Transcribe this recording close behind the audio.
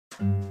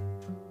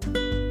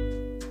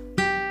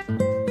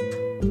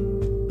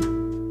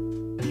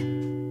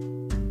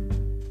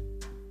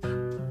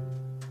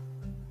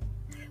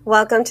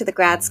Welcome to the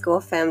Grad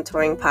School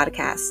Femtoring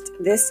Podcast.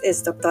 This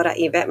is Doctora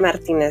Yvette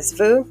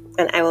Martinez-Vu,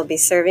 and I will be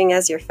serving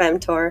as your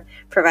femtor,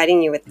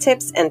 providing you with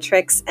tips and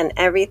tricks and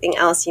everything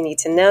else you need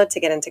to know to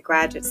get into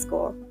graduate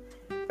school.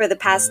 For the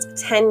past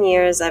 10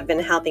 years, I've been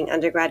helping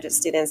undergraduate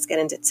students get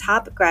into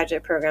top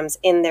graduate programs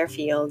in their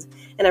field,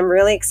 and I'm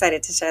really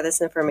excited to share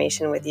this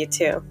information with you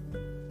too.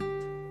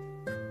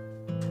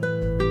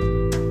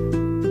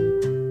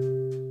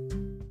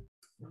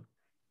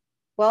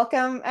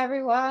 Welcome,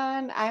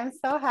 everyone. I'm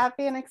so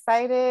happy and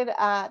excited.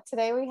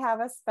 Today we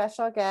have a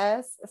special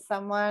guest,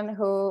 someone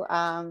who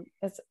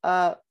is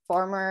a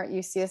former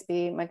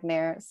UCSB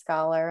McNair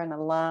scholar and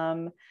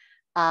alum.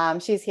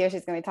 She's here.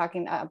 She's going to be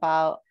talking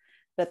about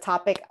the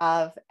topic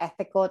of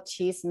ethical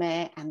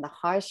chisme and the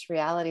harsh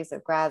realities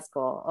of grad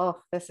school. Oh,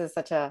 this is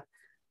such a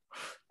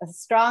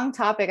strong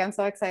topic. I'm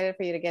so excited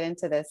for you to get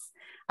into this.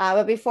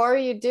 But before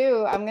you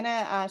do, I'm going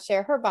to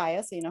share her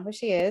bio so you know who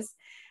she is.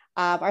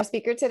 Our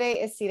speaker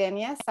today is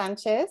Sirenia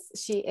Sanchez.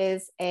 She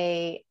is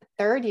a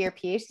third-year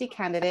PhD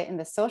candidate in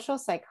the social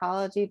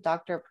psychology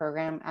doctoral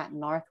program at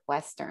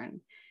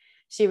Northwestern.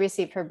 She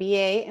received her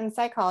BA in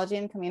psychology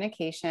and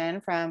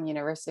communication from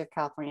University of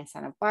California,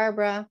 Santa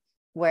Barbara,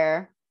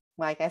 where,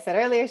 like I said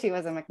earlier, she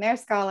was a McNair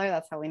scholar.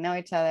 That's how we know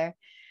each other.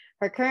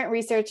 Her current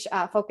research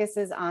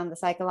focuses on the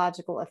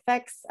psychological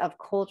effects of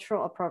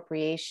cultural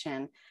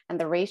appropriation and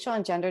the racial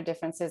and gender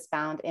differences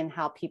found in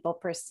how people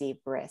perceive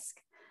risk.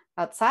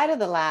 Outside of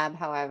the lab,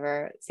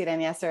 however,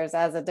 Sirenia serves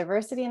as a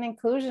diversity and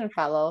inclusion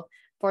fellow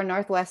for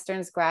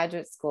Northwestern's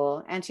graduate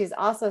school, and she's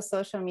also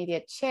social media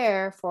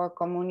chair for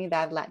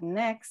Comunidad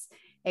Latinx,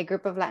 a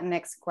group of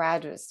Latinx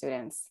graduate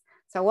students.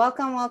 So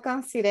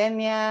welcome,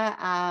 Sirenia.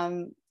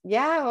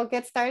 We'll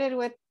get started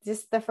with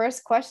just the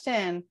first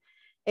question.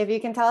 If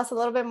you can tell us a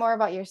little bit more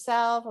about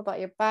yourself, about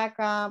your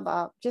background,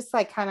 about just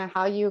like kind of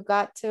how you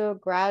got to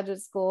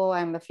graduate school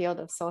and the field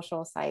of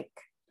social psych.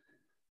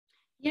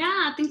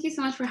 Yeah, thank you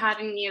so much for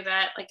having me,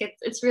 Yvette.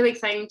 It's really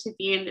exciting to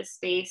be in this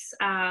space.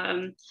 My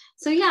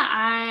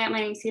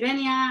name is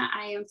Sirenia.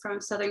 I am from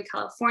Southern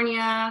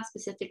California,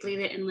 specifically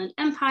the Inland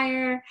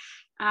Empire.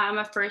 I'm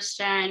a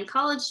first-gen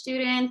college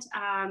student.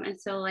 And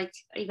so like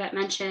Yvette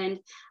mentioned,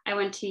 I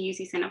went to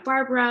UC Santa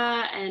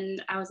Barbara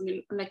and I was in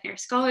the McNair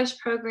Scholars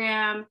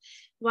Program.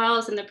 While I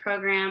was in the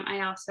program,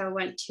 I also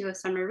went to a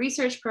summer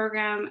research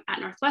program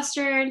at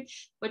Northwestern,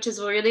 which is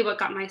really what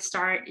got my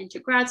start into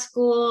grad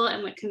school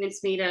and what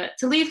convinced me to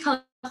leave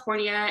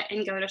California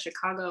and go to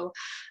Chicago.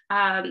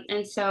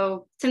 And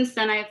so since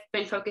then, I've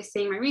been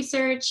focusing my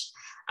research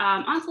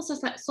on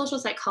social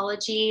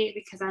psychology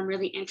because I'm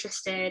really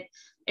interested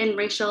in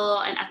racial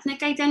and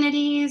ethnic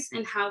identities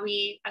and how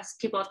we as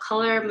people of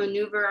color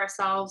maneuver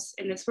ourselves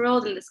in this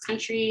world, in this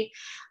country.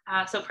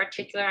 So in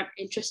particular, I'm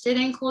interested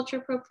in culture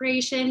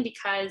appropriation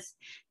because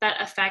that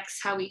affects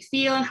how we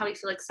feel and how we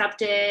feel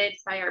accepted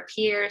by our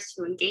peers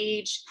who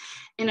engage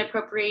in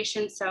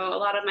appropriation. So a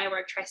lot of my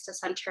work tries to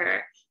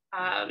center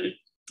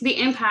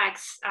the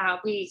impacts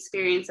we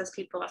experience as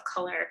people of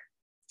color.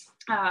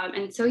 I've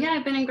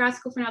been in grad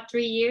school for now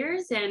 3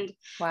 years, and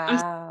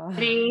wow.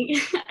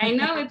 I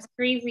know it's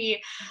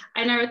crazy.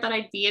 I never thought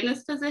I'd be in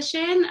this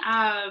position,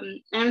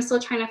 and I'm still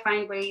trying to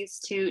find ways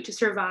to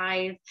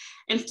survive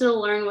and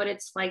still learn what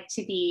it's like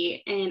to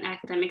be in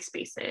academic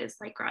spaces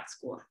like grad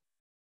school.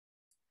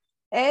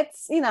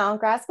 It's,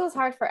 grad school is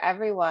hard for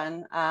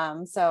everyone.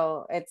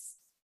 So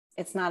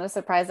it's not a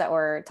surprise that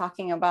we're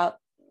talking about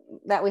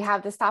that we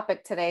have this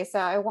topic today. So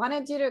I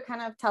wanted you to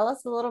kind of tell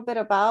us a little bit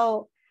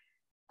about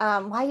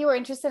why you were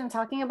interested in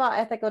talking about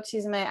ethical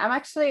chisme. I'm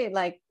actually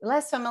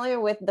less familiar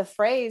with the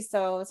phrase,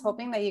 so I was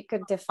hoping that you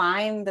could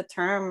define the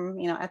term,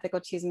 ethical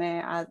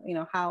chisme.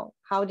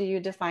 How do you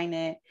define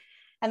it?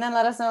 And then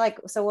let us know,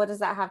 so what does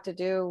that have to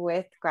do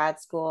with grad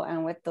school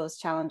and with those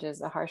challenges,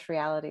 the harsh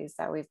realities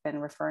that we've been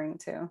referring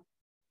to?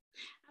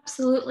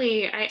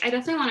 Absolutely. I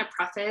definitely want to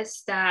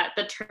preface that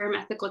the term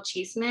ethical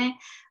chisme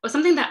was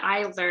something that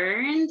I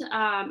learned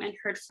and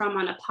heard from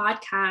on a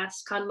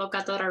podcast called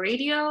Doctoral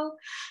Radio.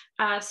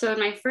 So in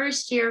my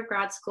first year of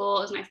grad school,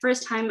 it was my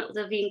first time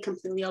living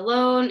completely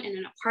alone in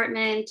an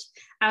apartment.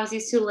 I was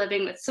used to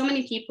living with so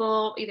many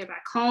people, either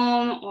back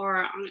home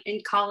or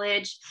in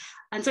college.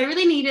 And so I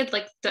really needed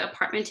the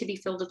apartment to be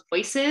filled with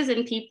voices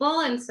and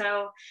people. And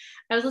so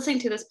I was listening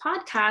to this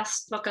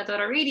podcast,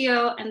 Doctoral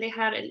Radio, and they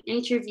had an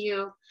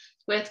interview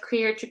with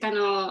queer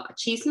Chicano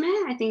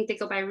Chisme. I think they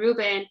go by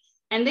Ruben,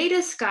 and they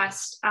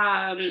discussed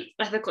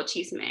ethical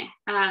chisme.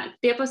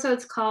 The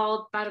episode's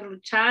called Para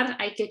luchar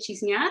hay que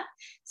chismear.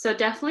 So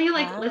definitely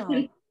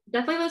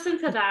listen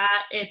to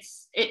that.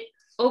 It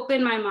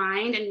opened my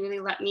mind and really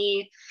let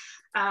me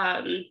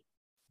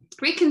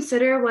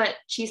reconsider what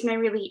chisme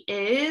really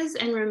is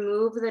and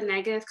remove the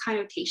negative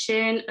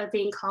connotation of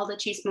being called a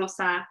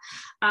chismosa,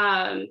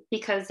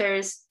 because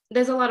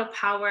there's a lot of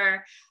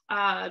power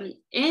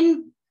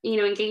in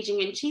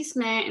engaging in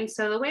chisme. And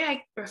so the way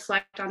I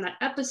reflect on that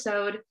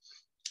episode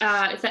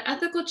is that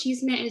ethical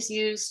chisme is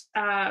used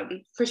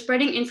for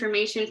spreading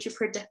information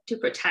to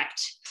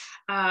protect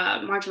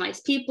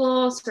marginalized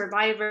people,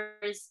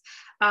 survivors,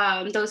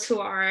 those who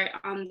are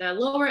on the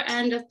lower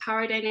end of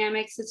power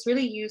dynamics. It's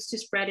really used to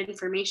spread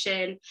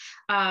information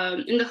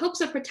in the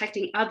hopes of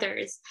protecting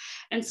others.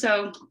 And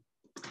so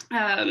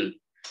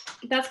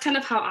that's kind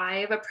of how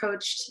I've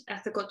approached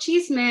ethical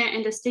chisme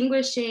and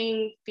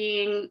distinguishing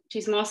being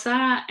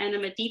chismosa and a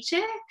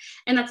metiche.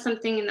 And that's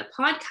something in the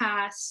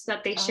podcast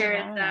that they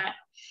shared, that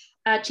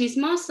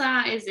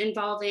chismosa is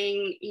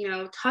involving,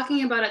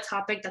 talking about a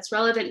topic that's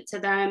relevant to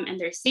them and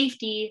their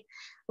safety,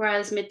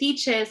 whereas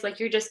metiche is like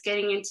you're just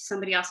getting into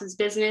somebody else's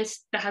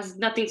business that has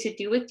nothing to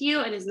do with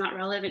you and is not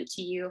relevant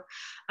to you.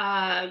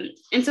 And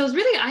so it's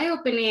really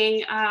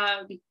eye-opening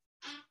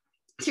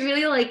to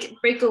really like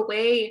break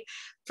away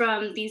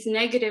from these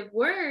negative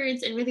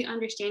words and really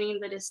understanding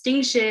the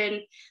distinction,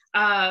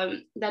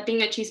 that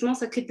being a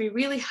chismosa could be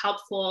really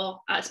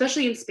helpful,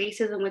 especially in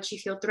spaces in which you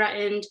feel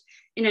threatened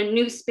in a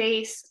new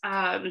space.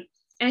 And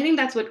I think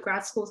that's what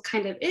grad school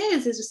kind of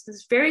is just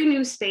this very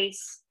new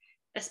space,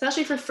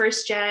 especially for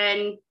first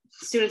gen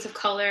students of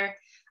color,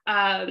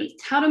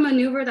 how to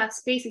maneuver that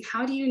space and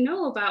how do you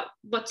know about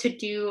what to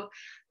do,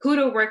 who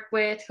to work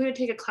with, who to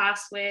take a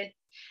class with.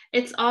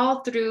 It's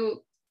all through,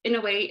 in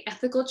a way,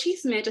 ethical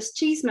chisme, just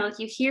chisme, like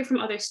you hear from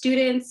other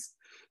students.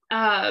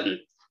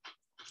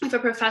 If a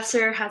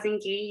professor has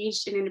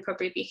engaged in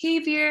inappropriate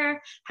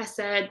behavior, has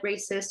said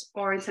racist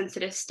or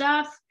insensitive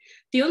stuff,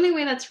 the only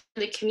way that's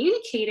really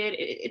communicated,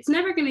 it's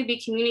never going to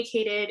be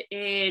communicated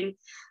in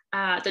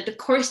the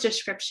course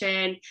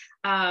description.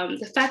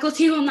 The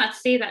faculty will not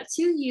say that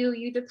to you.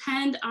 You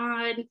depend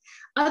on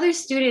other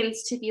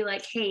students to be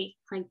like, hey,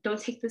 like,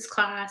 don't take this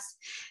class.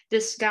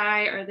 This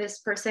guy or this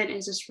person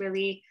is just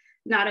really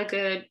not a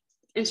good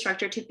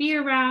instructor to be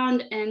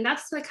around. And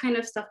that's the kind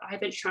of stuff I've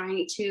been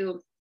trying to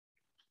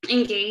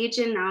engage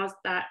in now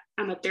that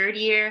I'm a third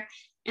year,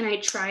 and I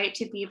try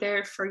to be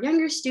there for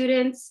younger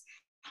students,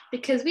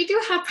 because we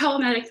do have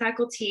problematic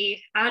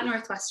faculty at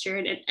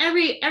Northwestern, and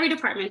every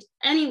department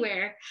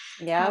anywhere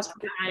has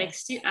problematic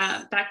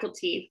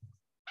faculty.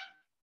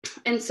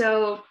 And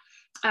so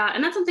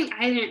and that's something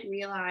I didn't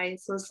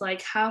realize was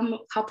like how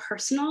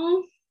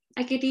personal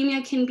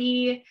academia can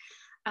be,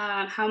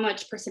 how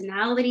much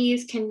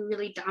personalities can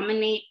really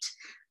dominate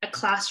a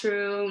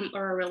classroom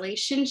or a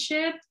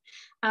relationship.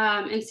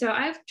 And so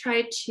I've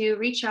tried to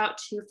reach out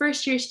to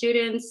first year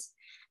students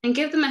and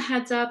give them a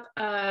heads up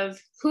of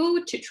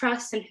who to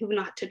trust and who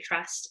not to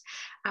trust,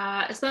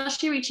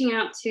 especially reaching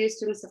out to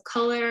students of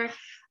color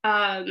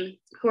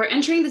who are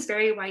entering this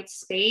very white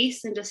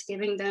space, and just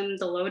giving them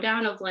the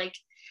lowdown of like,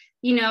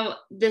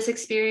 this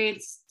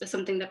experience is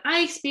something that I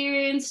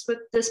experienced with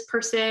this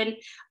person.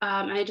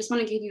 And I just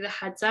want to give you the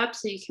heads up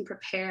so you can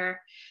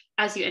prepare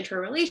as you enter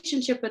a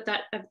relationship with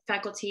that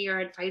faculty or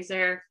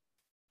advisor.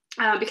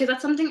 Because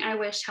that's something I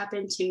wish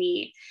happened to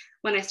me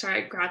when I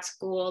started grad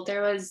school.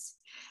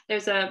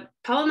 There's a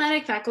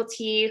problematic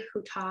faculty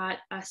who taught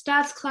a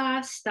stats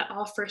class that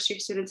all first year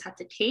students had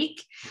to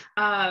take.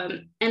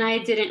 And I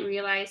didn't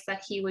realize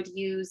that he would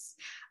use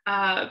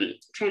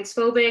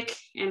transphobic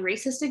and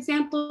racist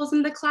examples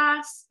in the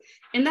class.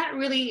 And that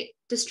really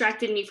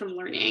distracted me from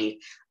learning.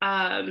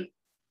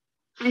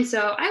 And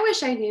so I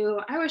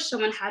wish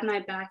someone had my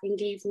back and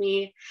gave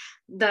me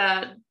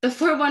the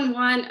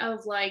 411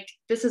 of like,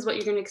 this is what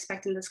you're going to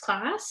expect in this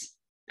class.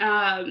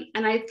 And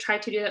I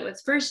tried to do that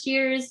with first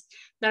years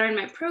that are in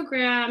my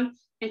program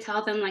and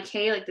tell them like,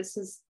 hey, like this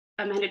is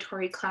a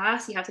mandatory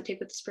class you have to take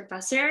with this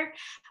professor.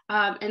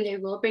 And they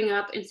will bring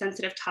up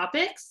insensitive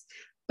topics,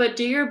 but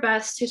do your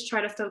best to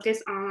try to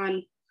focus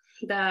on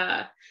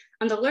the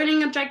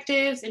learning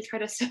objectives and try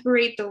to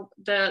separate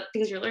the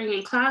things you're learning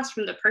in class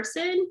from the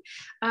person,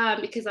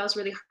 because that was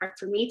really hard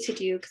for me to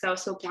do because I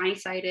was so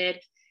blindsided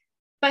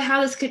by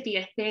how this could be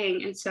a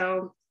thing. And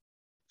so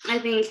I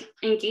think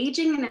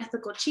engaging in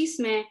ethical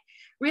chisme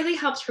really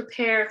helps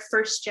prepare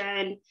first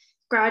gen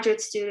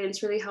graduate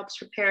students, really helps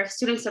prepare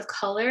students of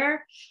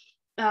color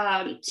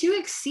to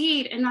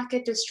exceed and not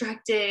get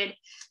distracted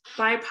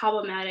by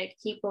problematic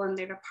people in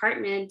their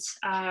department.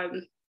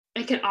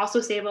 It can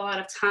also save a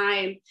lot of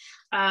time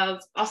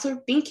of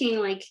also thinking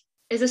like,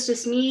 is this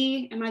just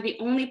me? Am I the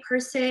only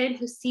person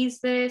who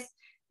sees this?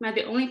 Am I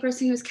the only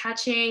person who's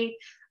catching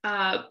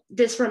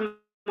this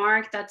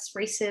remark that's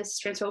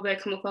racist,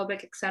 transphobic,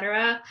 homophobic,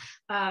 etc.?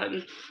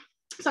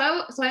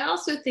 So I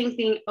also think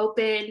being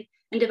open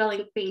and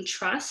developing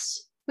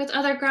trust with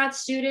other grad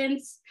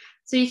students,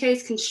 so you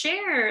guys can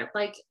share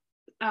like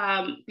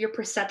your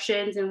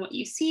perceptions and what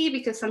you see,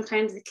 because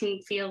sometimes it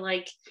can feel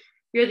like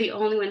you're the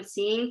only one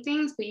seeing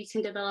things, but you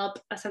can develop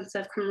a sense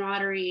of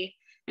camaraderie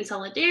and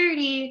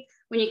solidarity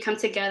when you come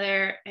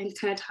together and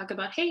kind of talk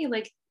about, hey,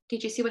 like,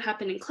 did you see what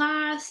happened in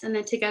class? And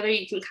then together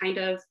you can kind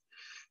of,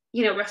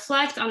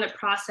 reflect on the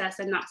process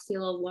and not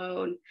feel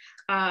alone.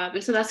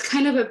 And so that's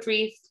kind of a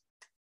brief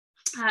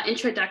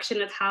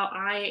introduction of how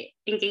I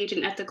engage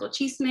in ethical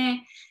chisme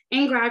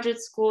in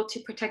graduate school to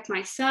protect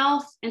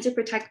myself and to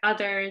protect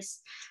others,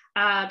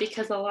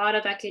 because a lot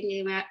of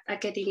academia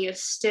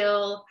is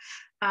still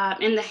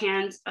in the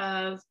hands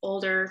of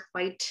older,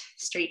 white,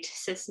 straight,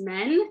 cis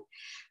men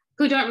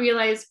who don't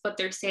realize what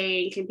they're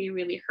saying can be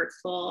really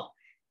hurtful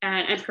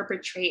and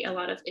perpetrate a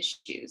lot of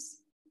issues.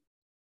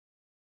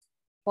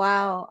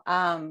 Wow.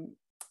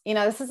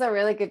 This is a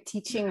really good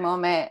teaching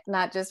moment,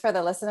 not just for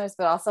the listeners,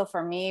 but also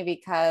for me,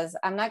 because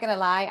I'm not going to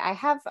lie, I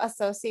have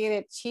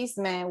associated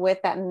chisme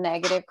with that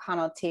negative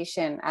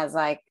connotation as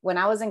like, when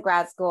I was in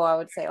grad school, I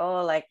would say,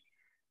 oh, like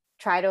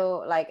try to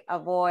like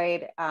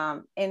avoid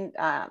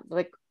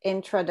like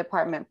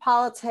intra-department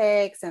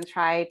politics and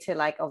try to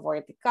like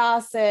avoid the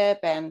gossip.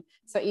 And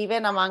so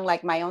even among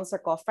like my own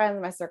circle of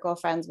friends, my circle of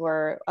friends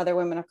were other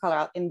women of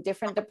color in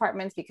different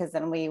departments, because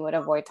then we would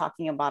avoid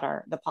talking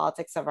about the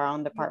politics of our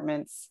own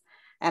departments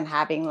and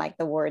having like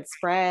the word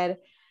spread.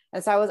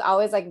 And so I was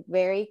always like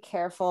very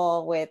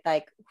careful with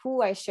like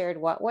who I shared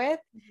what with.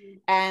 Mm-hmm.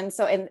 And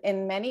so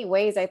in many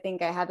ways, I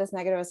think I had this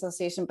negative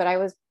association, but I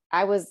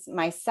was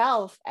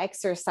myself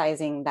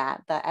exercising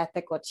the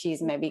ethical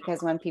chisme,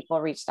 because when people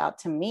reached out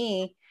to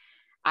me,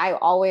 I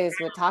always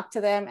would talk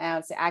to them and I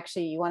would say,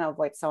 actually, you want to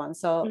avoid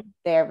so-and-so.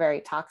 They're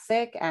very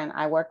toxic. And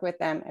I worked with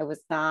them. It was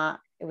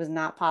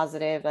not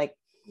positive. Like,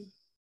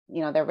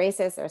 they're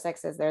racist, they're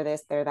sexist, they're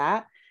this, they're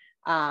that.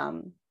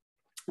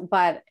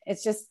 But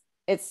it's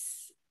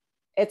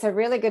a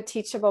really good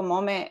teachable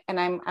moment. And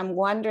I'm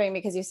wondering,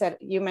 because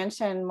you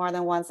mentioned more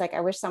than once, like,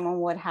 I wish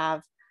someone would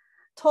have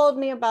told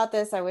me about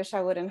this. I wish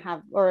I wouldn't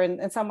have, or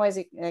in some ways,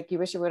 like you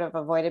wish you would have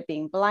avoided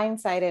being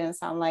blindsided. And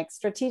so I'm like,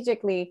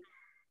 strategically,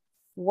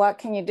 what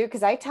can you do?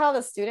 Because I tell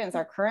the students,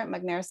 our current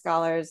McNair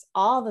scholars,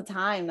 all the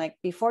time, like,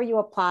 before you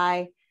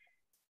apply,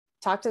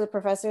 talk to the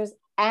professors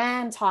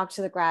and talk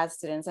to the grad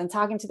students. And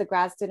talking to the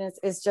grad students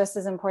is just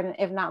as important,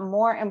 if not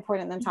more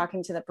important, than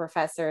talking to the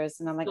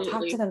professors. And I'm like,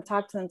 talk to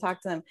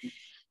them.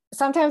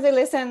 Sometimes they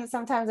listen,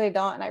 sometimes they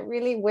don't. And I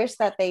really wish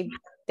that they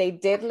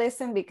did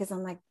listen, because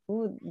I'm like,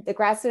 ooh, the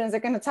grad students are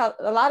going to tell,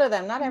 a lot of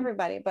them, not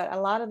everybody, but a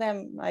lot of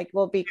them like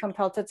will be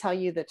compelled to tell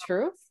you the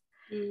truth.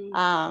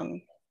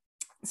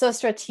 So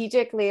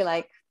strategically,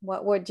 like,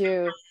 what would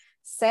you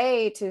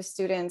say to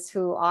students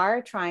who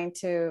are trying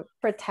to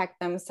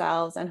protect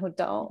themselves and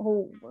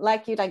who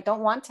like you, like,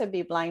 don't want to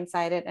be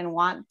blindsided and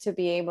want to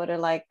be able to,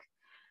 like,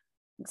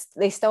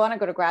 they still want to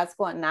go to grad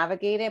school and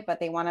navigate it, but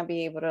they want to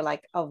be able to,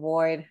 like,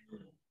 avoid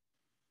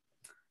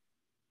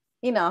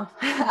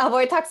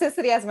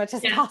toxicity as much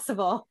as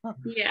possible.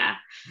 Yeah.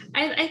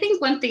 I think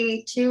one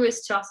thing too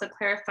is to also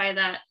clarify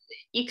that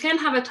you can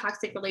have a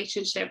toxic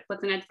relationship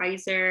with an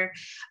advisor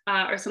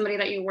or somebody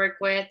that you work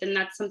with. And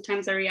that's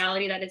sometimes a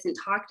reality that isn't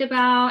talked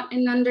about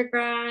in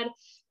undergrad,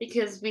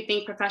 because we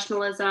think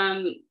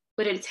professionalism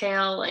would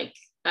entail like,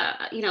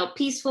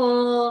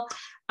 peaceful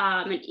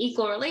and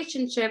equal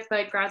relationship,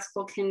 but grad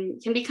school can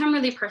become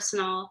really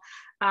personal.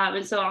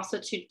 And so also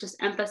to just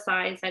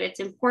emphasize that it's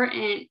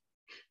important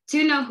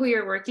to know who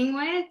you're working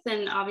with.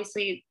 And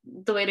obviously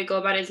the way to go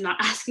about it is not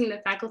asking the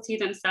faculty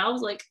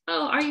themselves, like,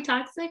 oh, are you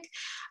toxic?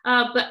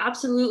 But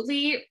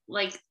absolutely,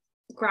 like,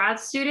 grad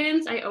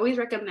students, I always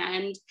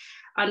recommend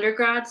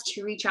undergrads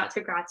to reach out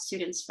to grad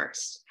students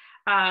first.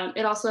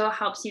 It also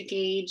helps you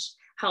gauge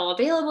how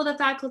available the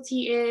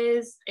faculty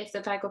is, if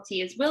the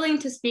faculty is willing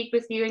to speak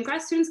with you, and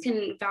grad students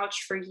can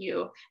vouch for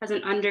you as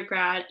an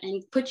undergrad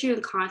and put you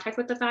in contact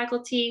with the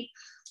faculty.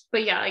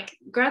 But yeah, like,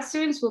 grad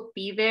students will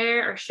be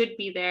there, or should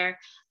be there,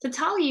 to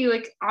tell you,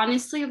 like,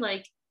 honestly,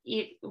 like,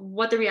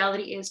 what the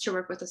reality is to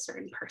work with a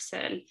certain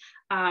person.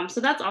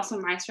 So that's also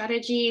my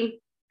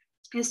strategy,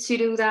 is to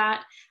do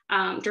that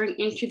during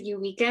interview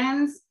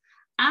weekends.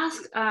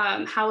 Ask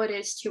how it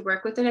is to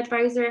work with an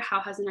advisor. How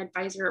has an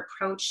advisor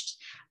approached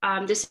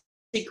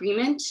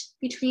disagreement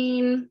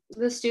between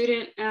the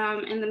student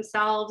and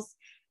themselves?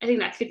 I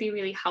think that could be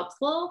really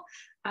helpful.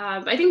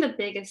 I think the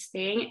biggest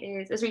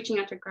thing is reaching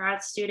out to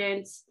grad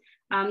students.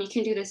 You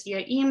can do this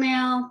via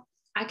email.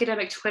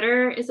 Academic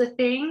Twitter is a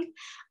thing.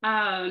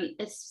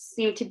 It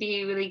seemed to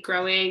be really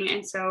growing.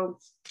 And so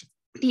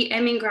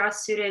DMing grad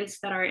students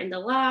that are in the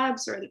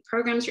labs or the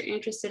programs you're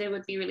interested in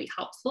would be really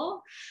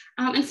helpful.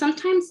 And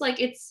sometimes, like,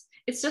 it's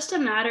just a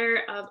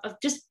matter of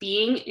just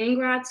being in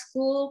grad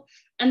school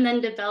and then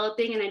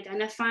developing and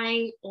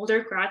identifying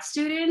older grad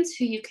students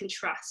who you can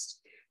trust.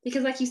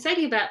 Because like you said,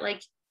 Yvette,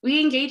 like, we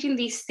engage in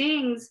these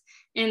things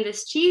in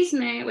this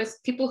chisme with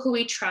people who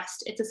we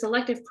trust. It's a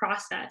selective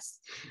process.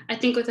 I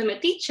think with a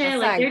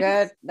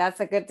metiche, that's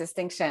a good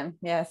distinction.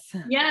 Yes.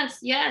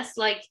 Yes.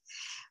 Like,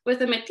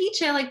 with a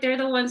metiche, like, they're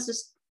the ones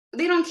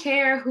they don't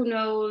care who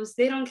knows,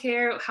 they don't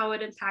care how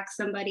it impacts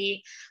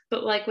somebody.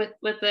 But like with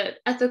the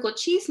ethical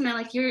chisme,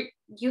 like,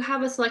 you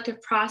have a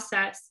selective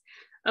process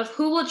of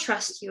who will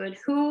trust you and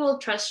who will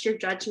trust your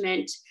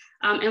judgment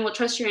and will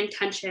trust your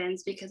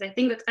intentions. Because I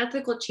think with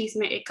ethical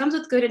chisme, it comes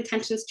with good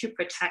intentions to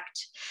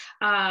protect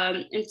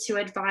and to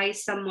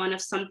advise someone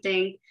of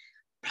something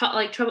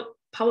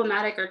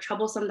problematic or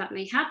troublesome that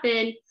may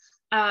happen.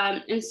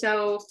 And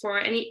so for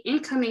any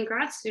incoming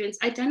grad students,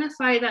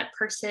 identify that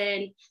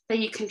person that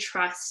you can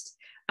trust.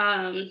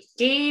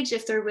 Gauge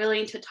if they're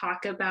willing to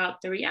talk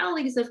about the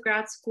realities of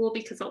grad school,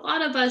 because a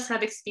lot of us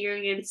have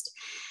experienced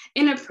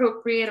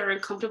inappropriate or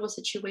uncomfortable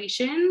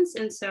situations.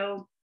 And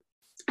so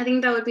I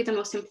think that would be the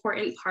most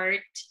important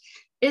part,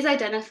 is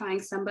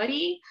identifying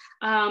somebody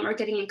or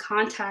getting in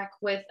contact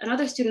with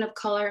another student of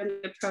color in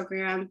the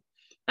program.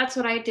 That's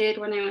what I did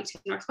when I went to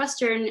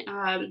Northwestern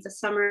the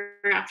summer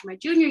after my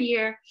junior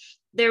year.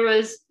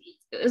 There's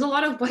a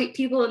lot of white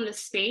people in the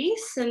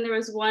space, and there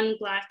was one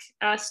Black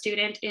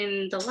student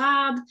in the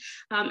lab,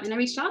 and I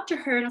reached out to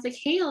her and I was like,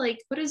 hey, like,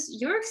 what is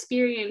your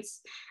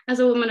experience as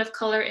a woman of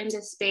color in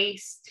this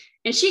space?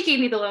 And she gave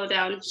me the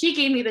lowdown. She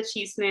gave me the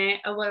chisme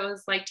of what it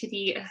was like to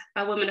be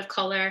a woman of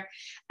color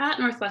at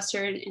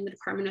Northwestern in the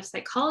Department of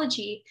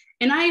Psychology,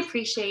 and I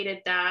appreciated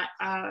that.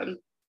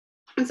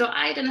 And so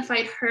I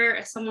identified her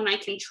as someone I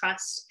can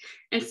trust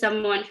and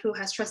someone who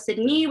has trusted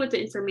me with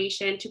the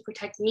information to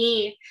protect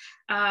me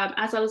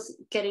as I was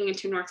getting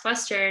into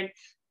Northwestern.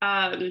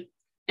 And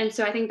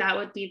so I think that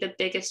would be the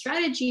biggest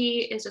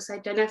strategy, is just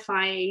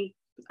identifying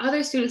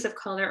other students of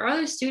color or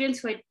other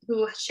students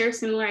who share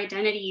similar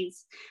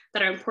identities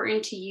that are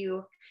important to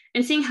you,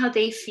 and seeing how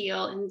they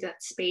feel in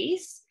that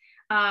space.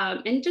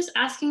 And just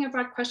asking a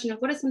broad question of,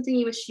 what is something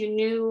you wish you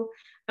knew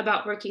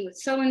about working with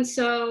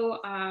so-and-so,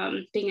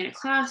 being in a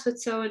class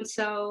with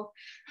so-and-so.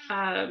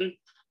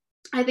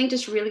 I think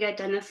just really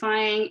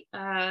identifying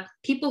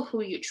people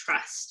who you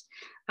trust,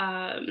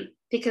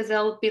 because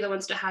they'll be the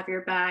ones to have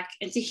your back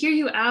and to hear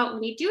you out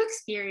when you do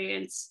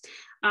experience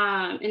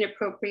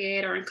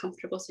inappropriate or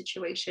uncomfortable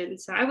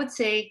situations. So I would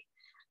say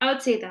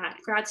that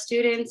grad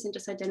students, and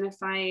just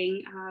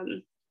identifying,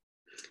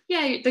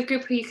 the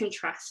group who you can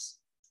trust.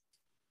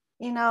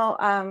 You know,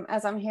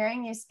 as I'm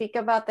hearing you speak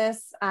about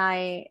this,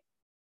 I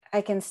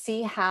can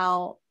see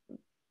how,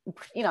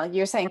 you know,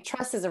 you're saying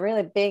trust is a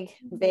really big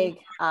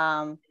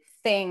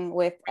thing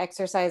with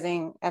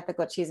exercising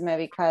ethical chisme,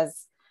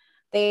 because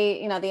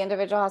they, you know, the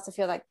individual has to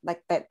feel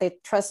like that they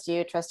trust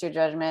you, trust your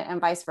judgment,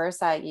 and vice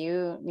versa.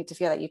 You need to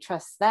feel that you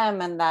trust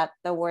them and that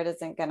the word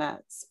isn't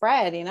gonna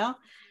spread, you know?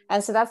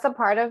 And so that's the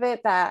part of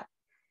it that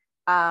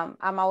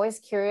I'm always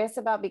curious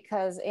about,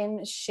 because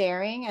in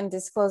sharing and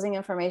disclosing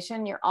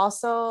information, you're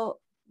also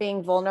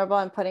being vulnerable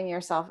and putting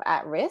yourself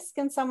at risk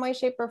in some way,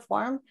 shape, or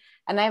form.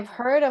 And I've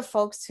heard of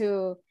folks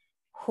who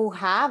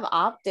have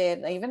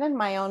opted, even in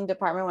my own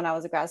department when I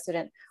was a grad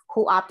student,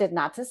 who opted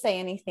not to say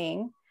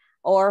anything,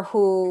 or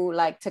who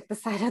like took the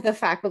side of the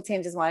faculty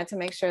and just wanted to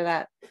make sure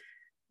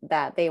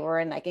that they were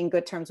in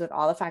good terms with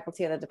all the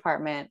faculty of the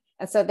department.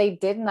 And so they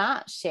did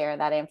not share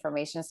that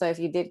information. So if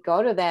you did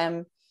go to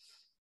them,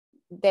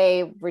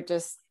 they were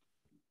just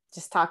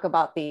talk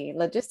about the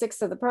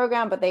logistics of the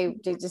program, but they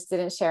just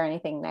didn't share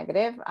anything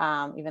negative,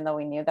 even though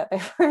we knew that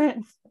there were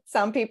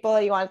some people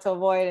you wanted to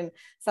avoid and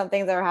some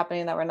things that were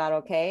happening that were not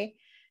okay.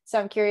 So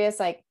I'm curious,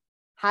 like,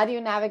 how do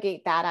you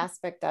navigate that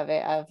aspect of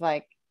it, of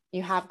like,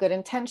 you have good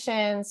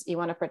intentions, you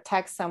want to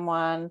protect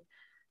someone,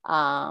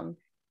 and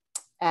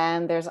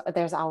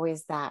there's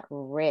always that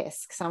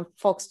risk. Some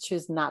folks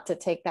choose not to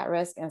take that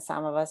risk, and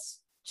some of us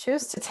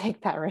choose to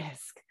take that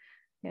risk.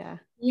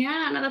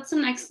 Yeah, no, that's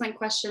an excellent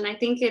question. I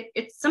think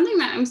it's something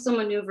that I'm still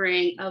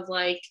maneuvering, of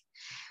like,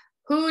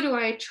 who do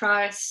I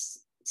trust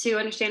to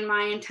understand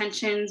my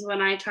intentions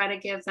when I try to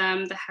give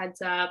them the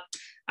heads up?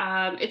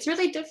 It's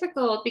really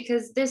difficult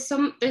because there's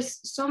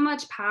so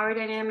much power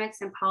dynamics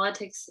and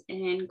politics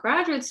in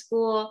graduate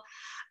school,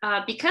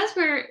 because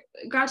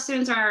grad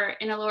students are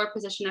in a lower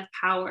position of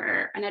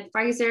power. An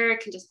advisor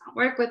can just not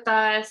work with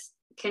us,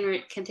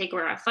 can take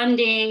away our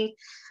funding,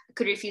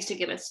 could refuse to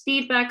give us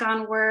feedback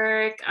on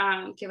work,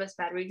 give us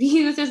bad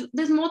reviews.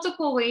 There's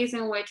multiple ways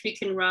in which we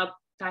can rub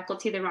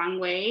faculty the wrong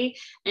way.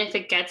 And if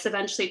it gets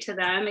eventually to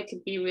them, it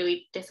could be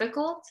really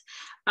difficult.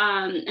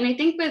 And I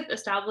think with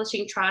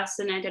establishing trust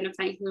and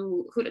identifying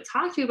who to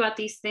talk to about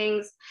these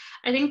things,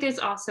 I think there's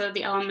also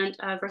the element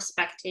of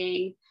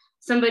respecting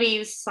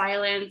somebody's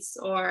silence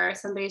or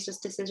somebody's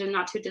just decision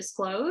not to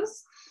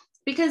disclose,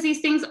 because these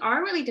things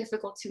are really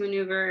difficult to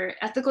maneuver.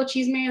 Ethical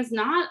chisme is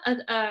not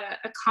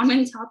a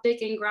common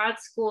topic in grad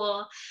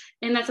school.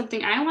 And that's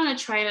something I want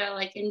to try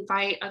to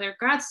invite other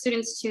grad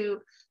students to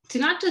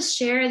not just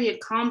share the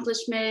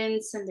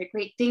accomplishments and the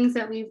great things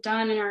that we've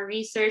done in our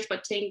research,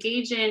 but to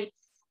engage in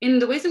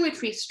the ways in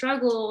which we've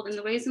struggled, in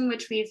the ways in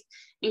which we've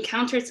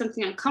encountered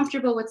something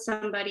uncomfortable with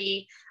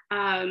somebody,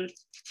 and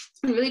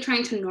really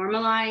trying to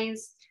normalize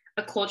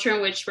a culture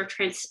in which we're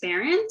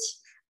transparent.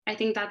 I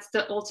think that's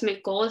the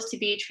ultimate goal, is to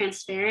be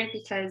transparent,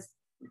 because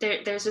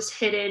there's just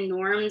hidden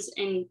norms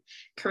and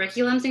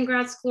curriculums in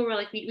grad school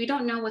where we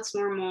don't know what's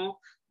normal.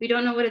 We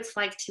don't know what it's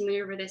like to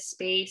maneuver this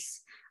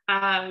space.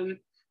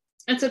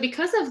 And so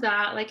because of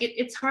that, it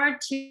is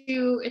hard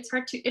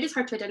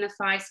to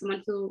identify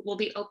someone who will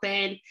be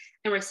open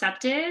and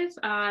receptive.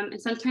 And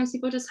sometimes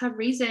people just have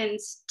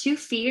reasons to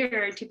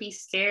fear, to be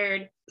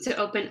scared, to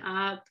open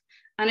up.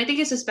 And I think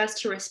it's just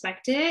best to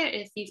respect it.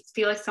 If you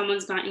feel like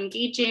someone's not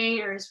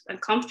engaging or is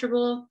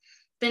uncomfortable,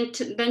 then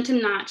to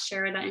not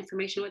share that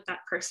information with that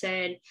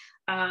person,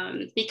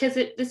 because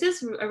this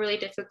is a really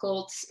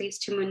difficult space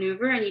to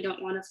maneuver, and you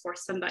don't want to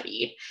force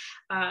somebody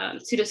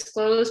to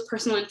disclose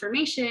personal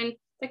information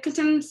that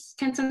can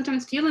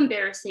sometimes feel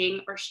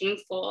embarrassing or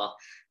shameful.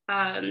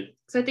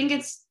 So I think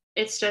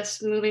it's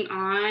just moving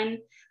on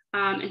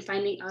and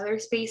finding other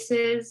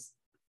spaces.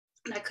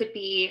 That could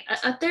be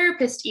a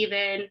therapist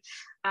even,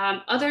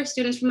 other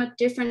students from a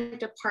different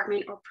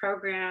department or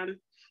program.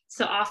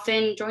 So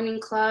often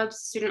joining clubs,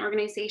 student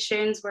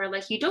organizations where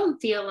like you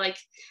don't feel like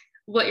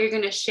what you're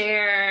going to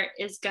share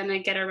is going to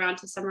get around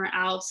to somewhere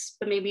else,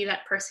 but maybe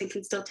that person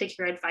can still take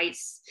your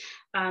advice,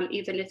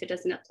 even if it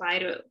doesn't apply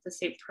to the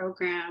same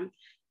program.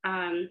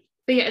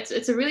 But yeah,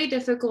 it's a really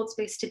difficult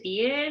space to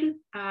be in,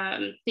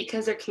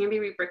 because there can be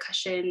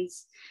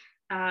repercussions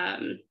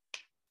that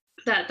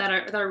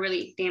are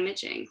really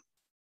damaging.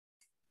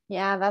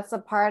 Yeah, that's a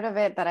part of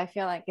it that I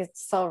feel like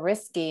it's so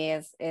risky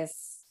is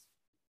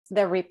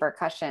the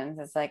repercussions.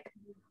 It's like,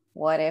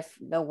 what if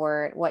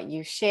what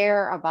you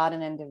share about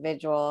an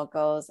individual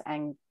goes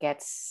and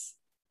gets,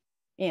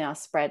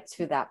 spread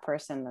to that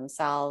person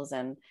themselves.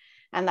 And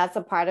that's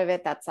a part of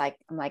it that's like,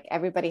 I'm like,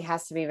 everybody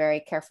has to be very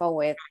careful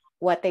with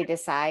what they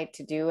decide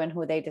to do and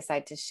who they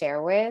decide to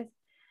share with,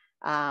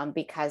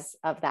 because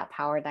of that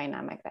power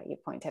dynamic that you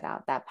pointed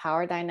out. That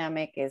power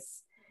dynamic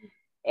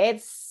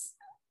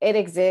it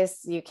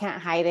exists. You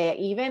can't hide it.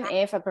 Even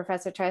if a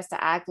professor tries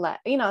to act like,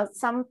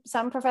 some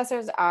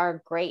professors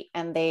are great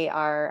and they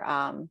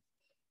are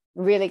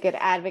really good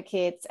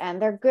advocates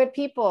and they're good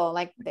people.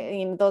 Like,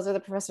 those are the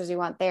professors you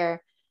want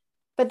there.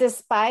 But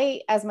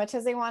despite as much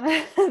as they want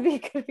to be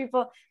good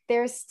people,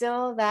 there's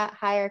still that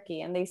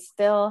hierarchy and they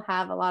still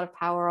have a lot of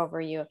power over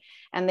you.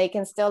 And they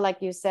can still,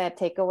 like you said,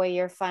 take away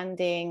your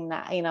funding,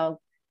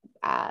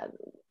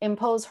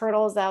 impose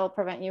hurdles that will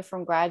prevent you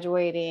from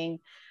graduating.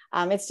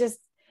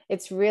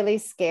 It's really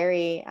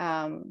scary.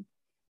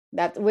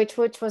 Which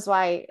was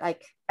why,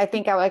 like, I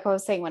think like I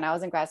was saying, when I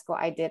was in grad school,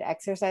 I did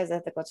exercise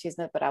ethical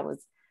chisme, but I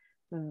was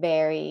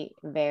very,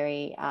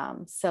 very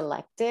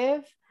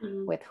selective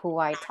with who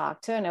I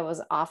talked to. And it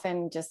was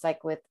often just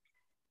like with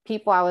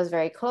people I was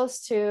very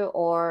close to,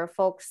 or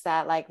folks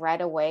that like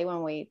right away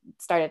when we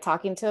started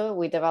talking to,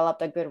 we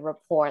developed a good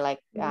rapport. Like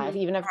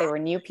even if they were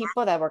new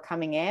people that were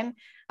coming in,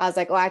 I was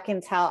like, oh, I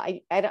can tell.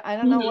 I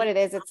don't know what it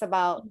is. It's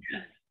about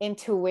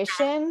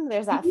intuition.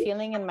 There's that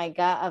feeling in my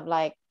gut of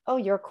like, oh,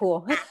 you're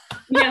cool.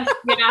 Yeah.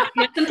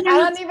 I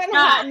don't even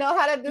know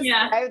how to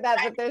describe that,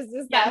 but there's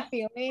just that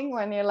feeling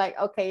when you're like,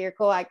 okay, you're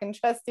cool, I can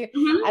trust you.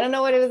 I don't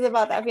know what it is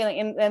about that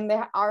feeling. And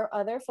there are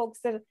other folks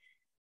that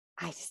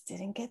I just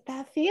didn't get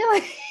that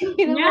feeling.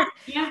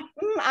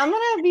 I'm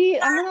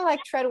gonna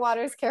like tread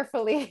waters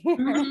carefully.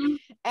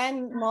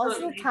 And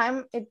most of the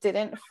time it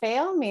didn't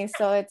fail me.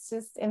 So it's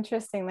just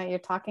interesting that you're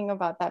talking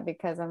about that,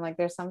 because I'm like,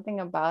 there's something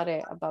about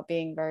it, about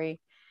being very,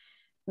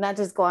 not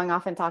just going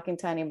off and talking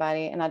to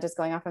anybody and not just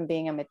going off and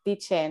being a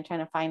metiche and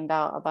trying to find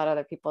out about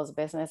other people's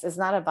business. It's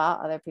not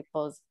about other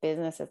people's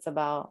business. It's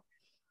about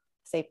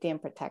safety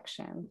and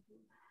protection.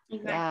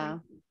 Exactly. Yeah.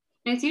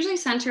 And it's usually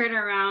centered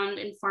around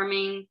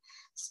informing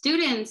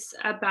students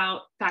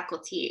about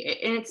faculty.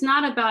 And it's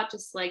not about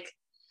just like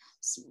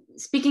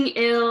speaking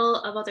ill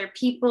of other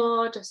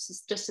people,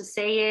 just to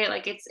say it.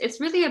 Like it's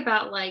really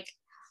about like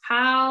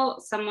how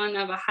someone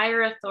of a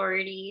higher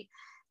authority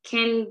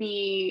can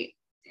be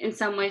in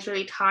some ways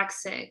really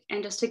toxic,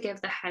 and just to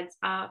give the heads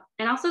up.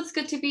 And also it's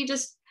good to be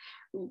just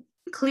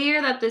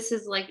clear that this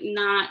is like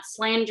not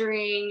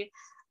slandering,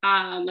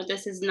 that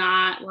this is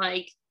not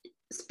like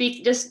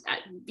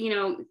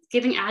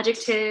giving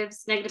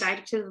adjectives, negative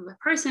adjectives of a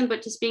person,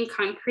 but just being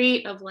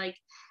concrete of like,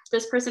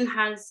 this person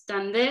has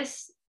done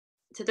this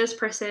to this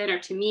person or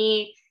to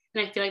me,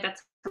 and I feel like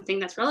that's something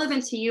that's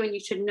relevant to you and you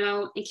should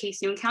know in case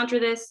you encounter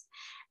this.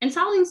 And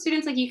telling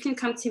students like, you can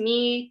come to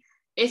me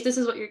if this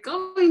is what you're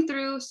going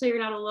through, so you're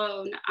not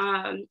alone.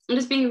 And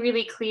just being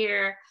really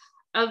clear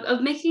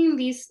of making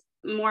these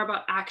more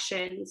about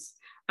actions,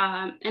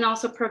 and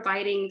also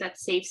providing that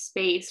safe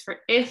space for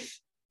if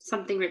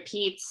something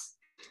repeats,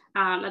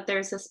 that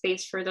there's a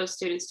space for those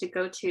students to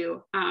go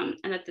to, and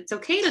that it's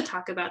okay to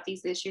talk about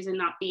these issues and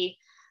not be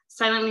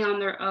silently on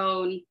their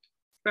own,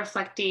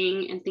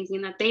 reflecting and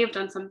thinking that they have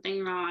done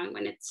something wrong,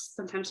 when it's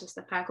sometimes just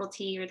the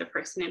faculty or the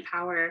person in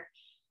power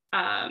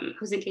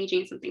who's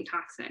engaging in something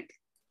toxic.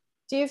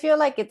 Do you feel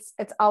like it's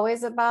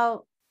always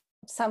about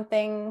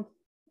something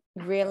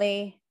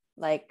really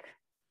like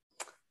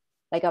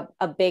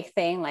a big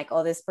thing, like,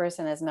 oh, this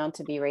person is known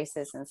to be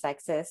racist and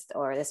sexist,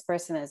 or this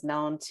person is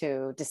known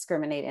to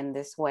discriminate in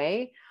this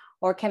way?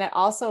 Or can it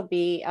also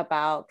be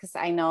about, because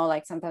I know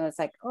like sometimes it's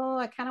like, oh,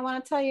 I kind of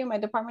want to tell you my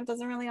department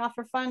doesn't really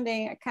offer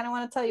funding. I kind of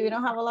want to tell you we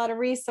don't have a lot of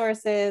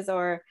resources,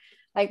 or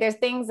like there's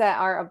things that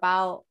are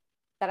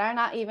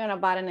not even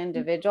about an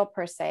individual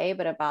per se,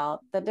 but about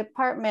the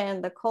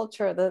department, the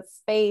culture, the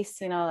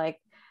space, like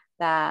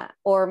that.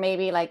 Or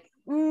maybe like,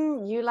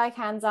 you like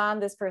hands-on,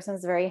 this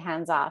person's very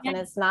hands-off. And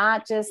it's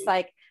not just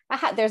like,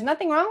 there's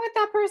nothing wrong with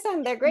that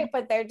person, they're great,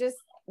 but they're just,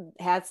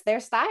 has their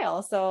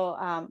style. So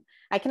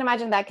I can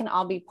imagine that can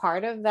all be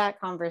part of that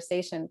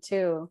conversation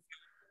too.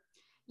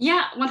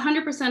 Yeah,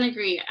 100%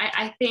 agree.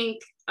 I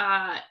think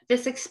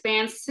this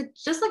expands to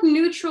just like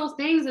neutral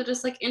things, or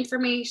just like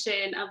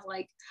information of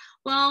like,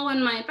 well,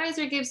 when my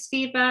advisor gives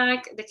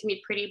feedback, they can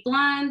be pretty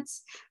blunt.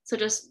 So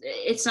just,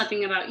 it's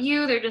nothing about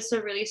you. They're just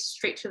a really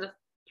straight to the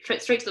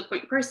straight to the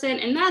point person.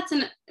 And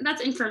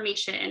that's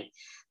information.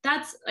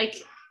 That's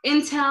like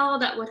intel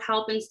that would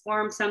help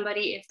inform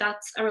somebody if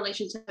that's a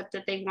relationship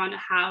that they want to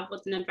have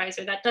with an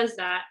advisor that does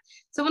that.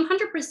 So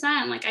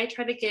 100%, like I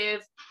try to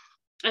give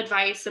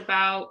advice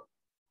about,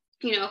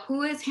 you know,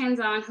 who is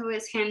hands-on, who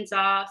is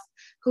hands-off,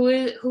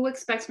 who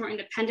expects more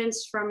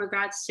independence from a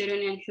grad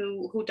student and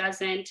who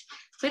doesn't.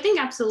 So I think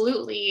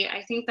absolutely,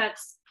 I think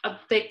that's a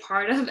big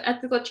part of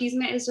ethical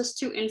chisme, is just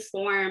to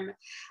inform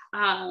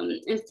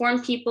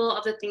people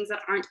of the things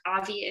that aren't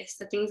obvious,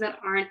 the things that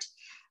aren't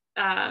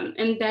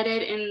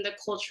embedded in the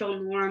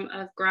cultural norm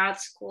of grad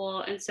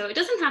school. And so it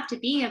doesn't have to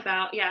be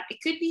about, it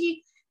could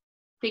be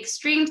the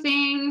extreme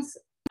things.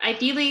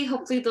 Ideally,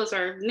 hopefully those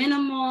are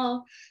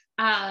minimal.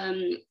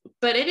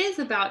 But it is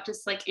about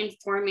just like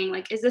informing,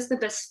 like, is this the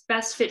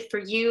best fit for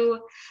you?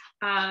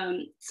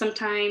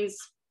 Sometimes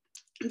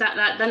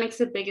that makes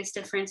the biggest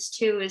difference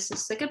too, is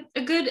just like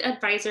a good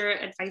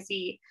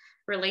advisee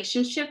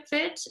relationship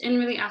fit, and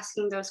really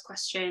asking those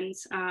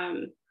questions.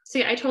 So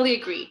yeah, I totally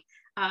agree.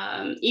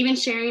 Even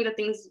sharing the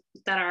things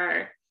that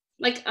are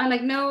like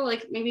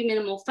maybe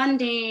minimal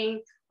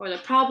funding, or the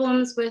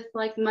problems with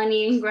like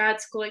money in grad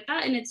school, like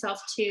that in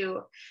itself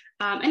too.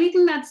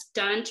 Anything that's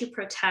done to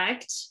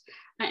protect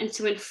and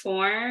to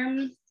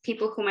inform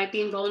people who might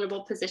be in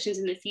vulnerable positions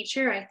in the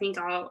future, I think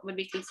all would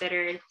be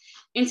considered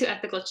into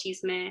ethical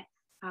chisme,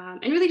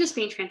 and really just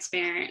being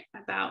transparent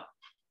about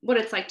what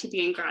it's like to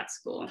be in grad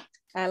school.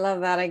 I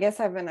love that. I guess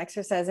I've been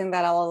exercising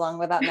that all along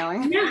without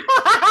knowing. Yeah.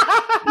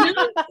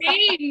 No,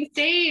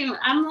 same.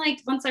 I'm like,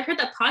 once I heard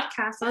that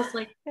podcast, I was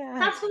like,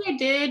 that's what I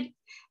did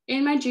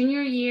in my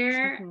junior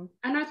year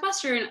at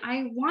Northwestern.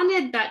 I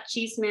wanted that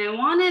chisme, I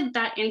wanted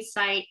that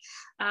insight.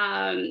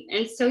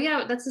 And so,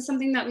 yeah, that's just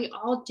something that we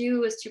all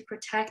do, is to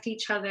protect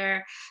each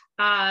other,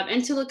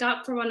 and to look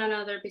out for one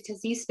another,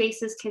 because these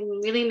spaces can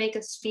really make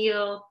us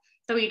feel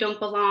that we don't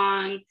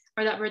belong,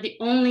 or that we're the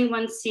only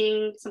ones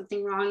seeing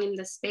something wrong in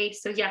the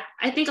space. So yeah,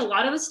 I think a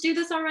lot of us do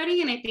this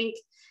already. And I think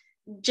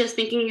just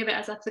thinking of it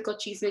as ethical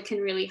chisme can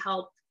really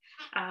help,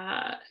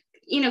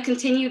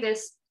 continue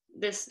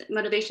this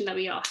motivation that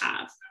we all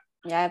have.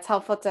 Yeah, it's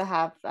helpful to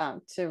have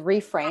to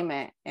reframe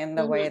it in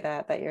the way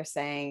that you're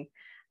saying.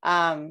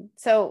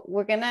 So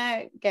we're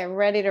gonna get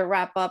ready to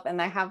wrap up,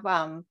 and I have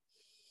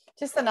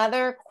just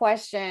another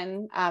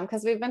question,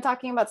 because we've been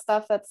talking about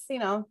stuff that's,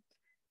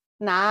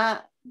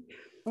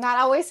 not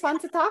always fun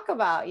to talk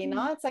about.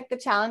 It's like the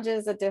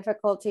challenges, the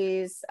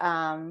difficulties,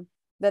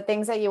 the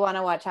things that you want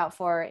to watch out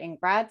for in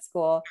grad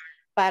school.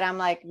 But I'm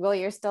like, well,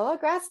 you're still a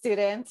grad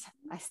student.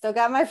 I still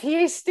got my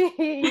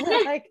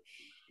PhD. Like,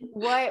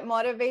 what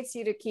motivates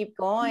you to keep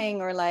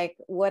going? Or like,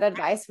 what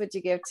advice would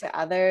you give to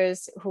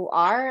others who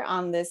are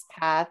on this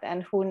path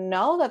and who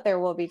know that there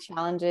will be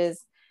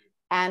challenges,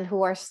 and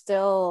who are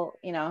still,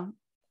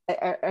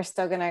 are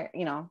still gonna,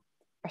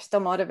 are still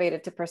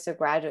motivated to pursue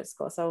graduate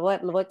school? So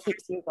what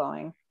keeps you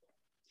going?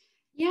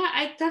 Yeah,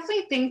 I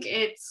definitely think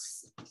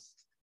it's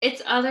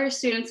other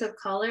students of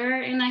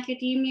color in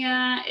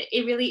academia.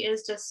 It really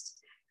is just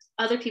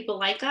other people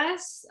like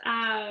us,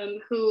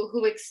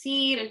 who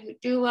exceed and who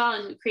do well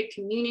and who create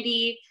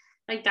community.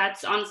 Like,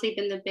 that's honestly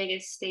been the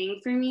biggest thing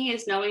for me,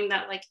 is knowing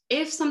that, like,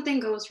 if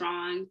something goes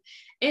wrong,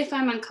 if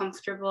I'm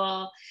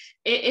uncomfortable,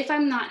 if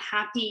I'm not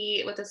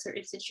happy with a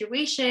certain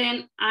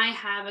situation, I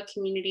have a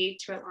community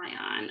to rely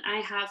on. I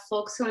have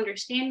folks who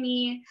understand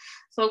me,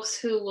 folks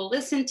who will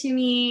listen to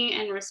me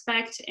and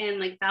respect and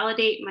like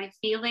validate my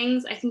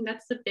feelings. I think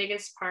that's the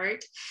biggest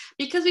part,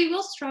 because we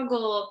will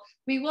struggle.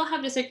 We will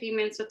have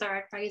disagreements with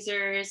our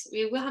advisors.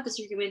 We will have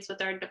disagreements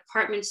with our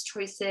department's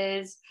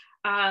choices.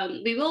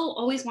 We will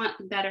always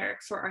want better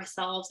for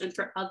ourselves and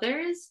for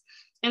others.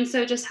 And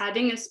so just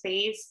having a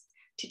space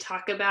to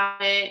talk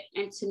about it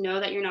and to know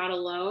that you're not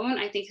alone,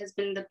 I think has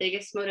been the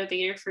biggest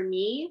motivator for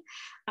me,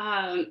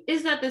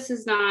 is that this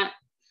is not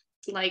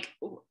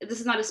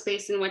a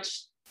space in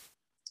which,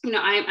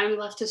 I'm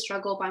left to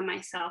struggle by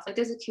myself. Like,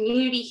 there's a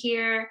community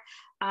here.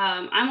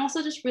 I'm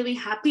also just really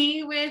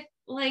happy with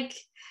like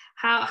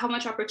how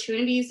much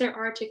opportunities there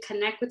are to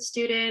connect with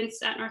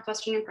students at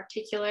Northwestern in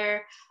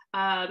particular.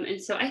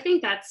 And so I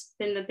think that's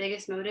been the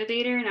biggest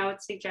motivator. And I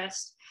would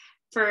suggest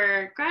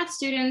for grad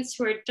students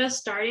who are just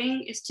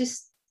starting is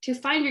to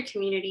find your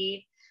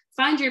community,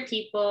 find your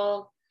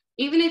people.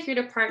 Even if your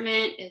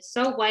department is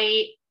so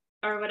white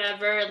or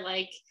whatever,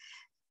 like,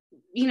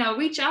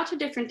 reach out to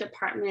different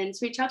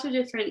departments, reach out to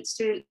different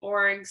student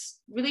orgs,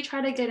 really try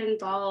to get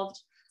involved,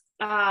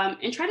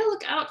 and try to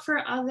look out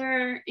for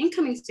other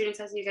incoming students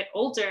as you get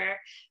older.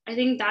 I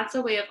think that's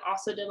a way of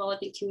also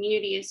developing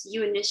community, is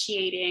you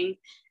initiating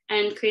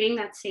and creating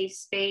that safe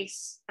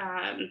space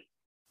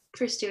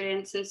for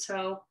students. And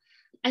so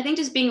I think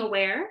just being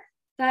aware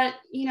that,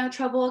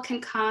 trouble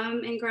can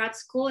come in grad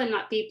school, and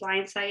not be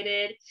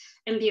blindsided,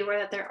 and be aware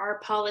that there are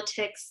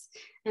politics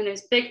and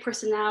there's big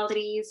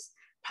personalities,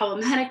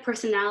 problematic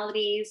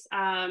personalities,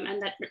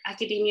 and that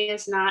academia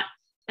is not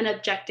an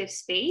objective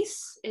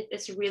space.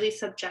 It's really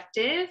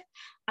subjective.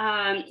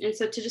 And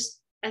so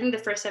I think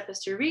the first step is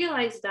to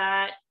realize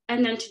that,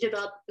 and then to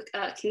develop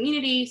a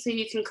community so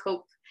you can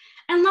cope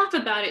laugh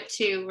about it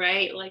too,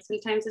 right? Like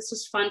sometimes it's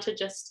just fun to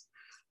just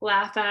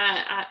laugh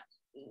at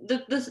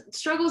the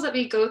struggles that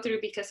we go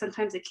through, because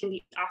sometimes it can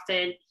be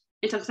often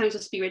and sometimes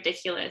just be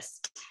ridiculous.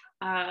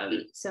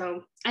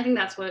 So I think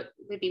that's what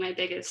would be my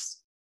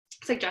biggest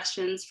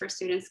suggestions for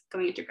students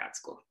going into grad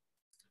school.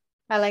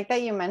 I like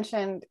that you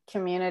mentioned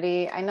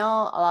community. I know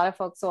a lot of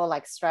folks will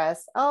like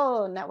stress,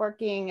 oh,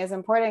 networking is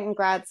important in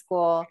grad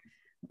school,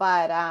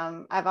 but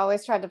I've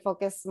always tried to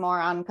focus more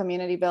on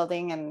community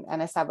building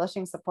and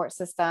establishing support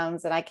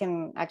systems. And I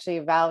can actually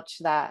vouch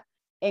that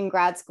in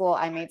grad school,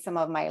 I made some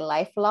of my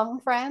lifelong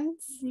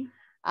friends.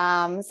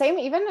 Mm-hmm. Same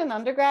even in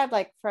undergrad,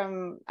 like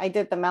I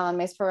did the Mellon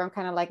Mace program,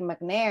 kind of like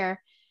McNair.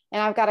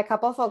 And I've got a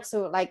couple of folks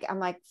who I'm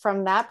like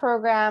from that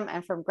program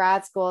and from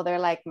grad school, they're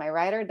like my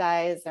ride or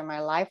dies. They're my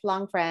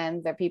lifelong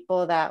friends. They're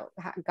people that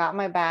got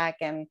my back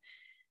and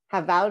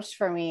have vouched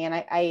for me. And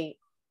I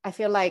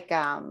feel like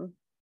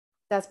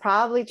that's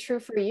probably true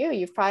for you.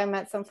 You've probably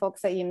met some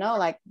folks that,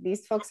 like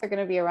these folks are going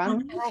to be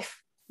around my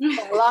life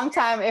for a long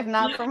time, if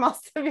not for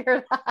most of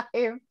your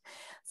life.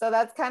 So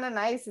that's kind of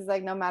nice, is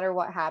like, no matter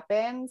what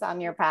happens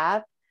on your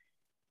path,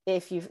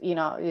 if you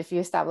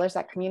establish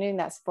that community and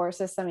that support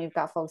system, you've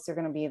got folks who are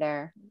going to be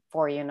there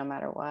for you no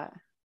matter what.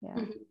 Yeah.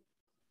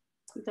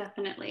 Mm-hmm.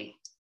 Definitely.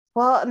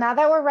 Well, now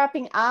that we're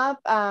wrapping up,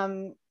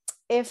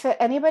 if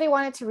anybody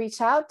wanted to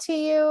reach out to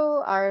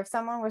you, or if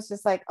someone was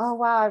just like, oh,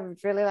 wow, I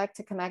would really like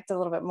to connect a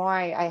little bit more.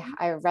 I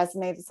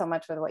resonated so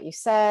much with what you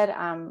said.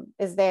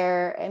 Is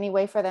there any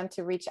way for them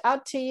to reach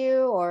out to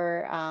you,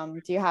 or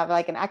do you have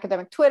like an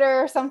academic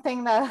Twitter or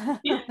something that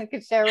I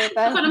could share with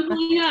them? That's what I'm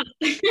pulling up.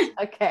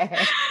 Okay.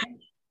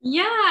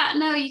 Yeah,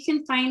 no, you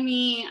can find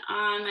me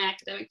on my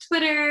academic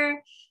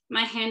Twitter.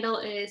 My handle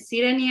is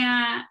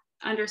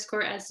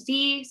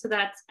Sirenia_SV. So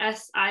that's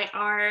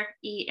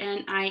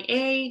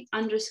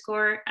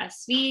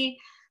SIRENIA_SV.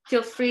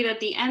 Feel free to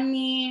DM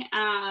me.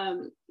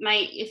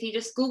 If you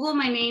just Google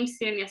my name,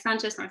 Sirenia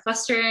Sanchez,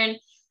 Northwestern,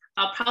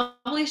 I'll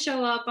probably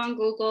show up on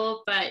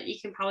Google, but you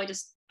can probably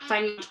just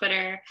find me on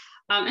Twitter.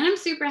 And I'm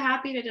super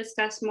happy to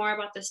discuss more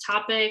about this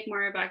topic,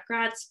 more about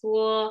grad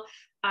school.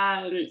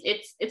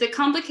 It's a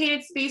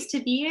complicated space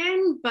to be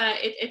in, but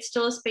it's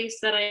still a space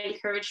that I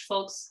encourage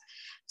folks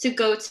to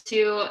go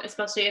to,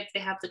 especially if they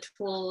have the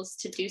tools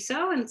to do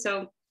so. And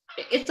so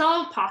it's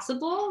all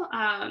possible.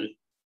 And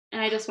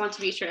I just want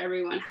to be sure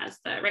everyone has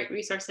the right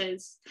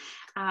resources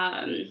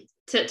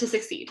to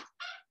succeed.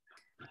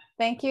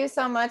 Thank you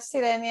so much,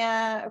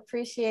 Sirenia.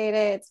 Appreciate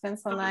it. It's been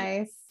so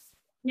nice.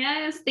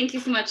 Yes, thank you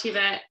so much,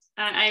 Yvette.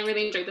 I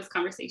really enjoyed this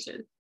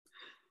conversation.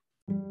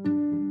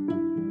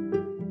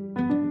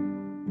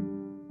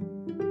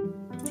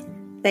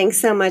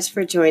 Thanks so much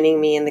for joining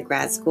me in the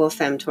Grad School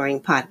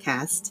Femtoring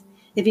Podcast.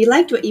 If you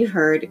liked what you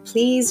heard,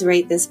 please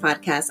rate this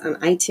podcast on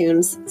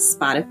iTunes,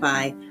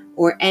 Spotify,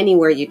 or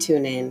anywhere you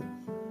tune in.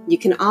 You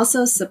can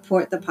also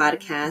support the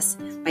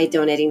podcast by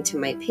donating to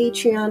my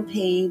Patreon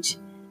page,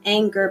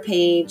 Anchor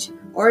page,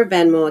 or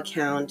Venmo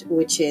account,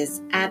 which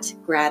is at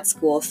Grad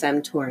School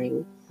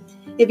Femtoring.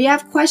 If you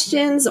have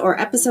questions or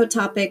episode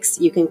topics,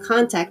 you can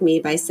contact me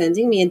by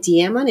sending me a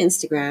DM on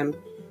Instagram,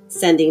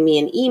 sending me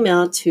an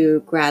email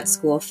to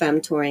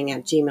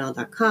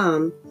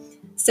gradschoolfemtoring@gmail.com,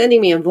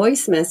 sending me a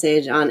voice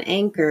message on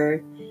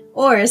Anchor,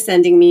 or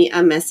sending me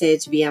a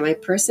message via my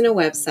personal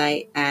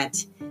website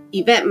at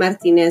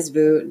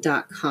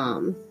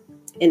YvetteMartinezvu.com.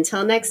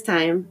 Until next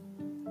time.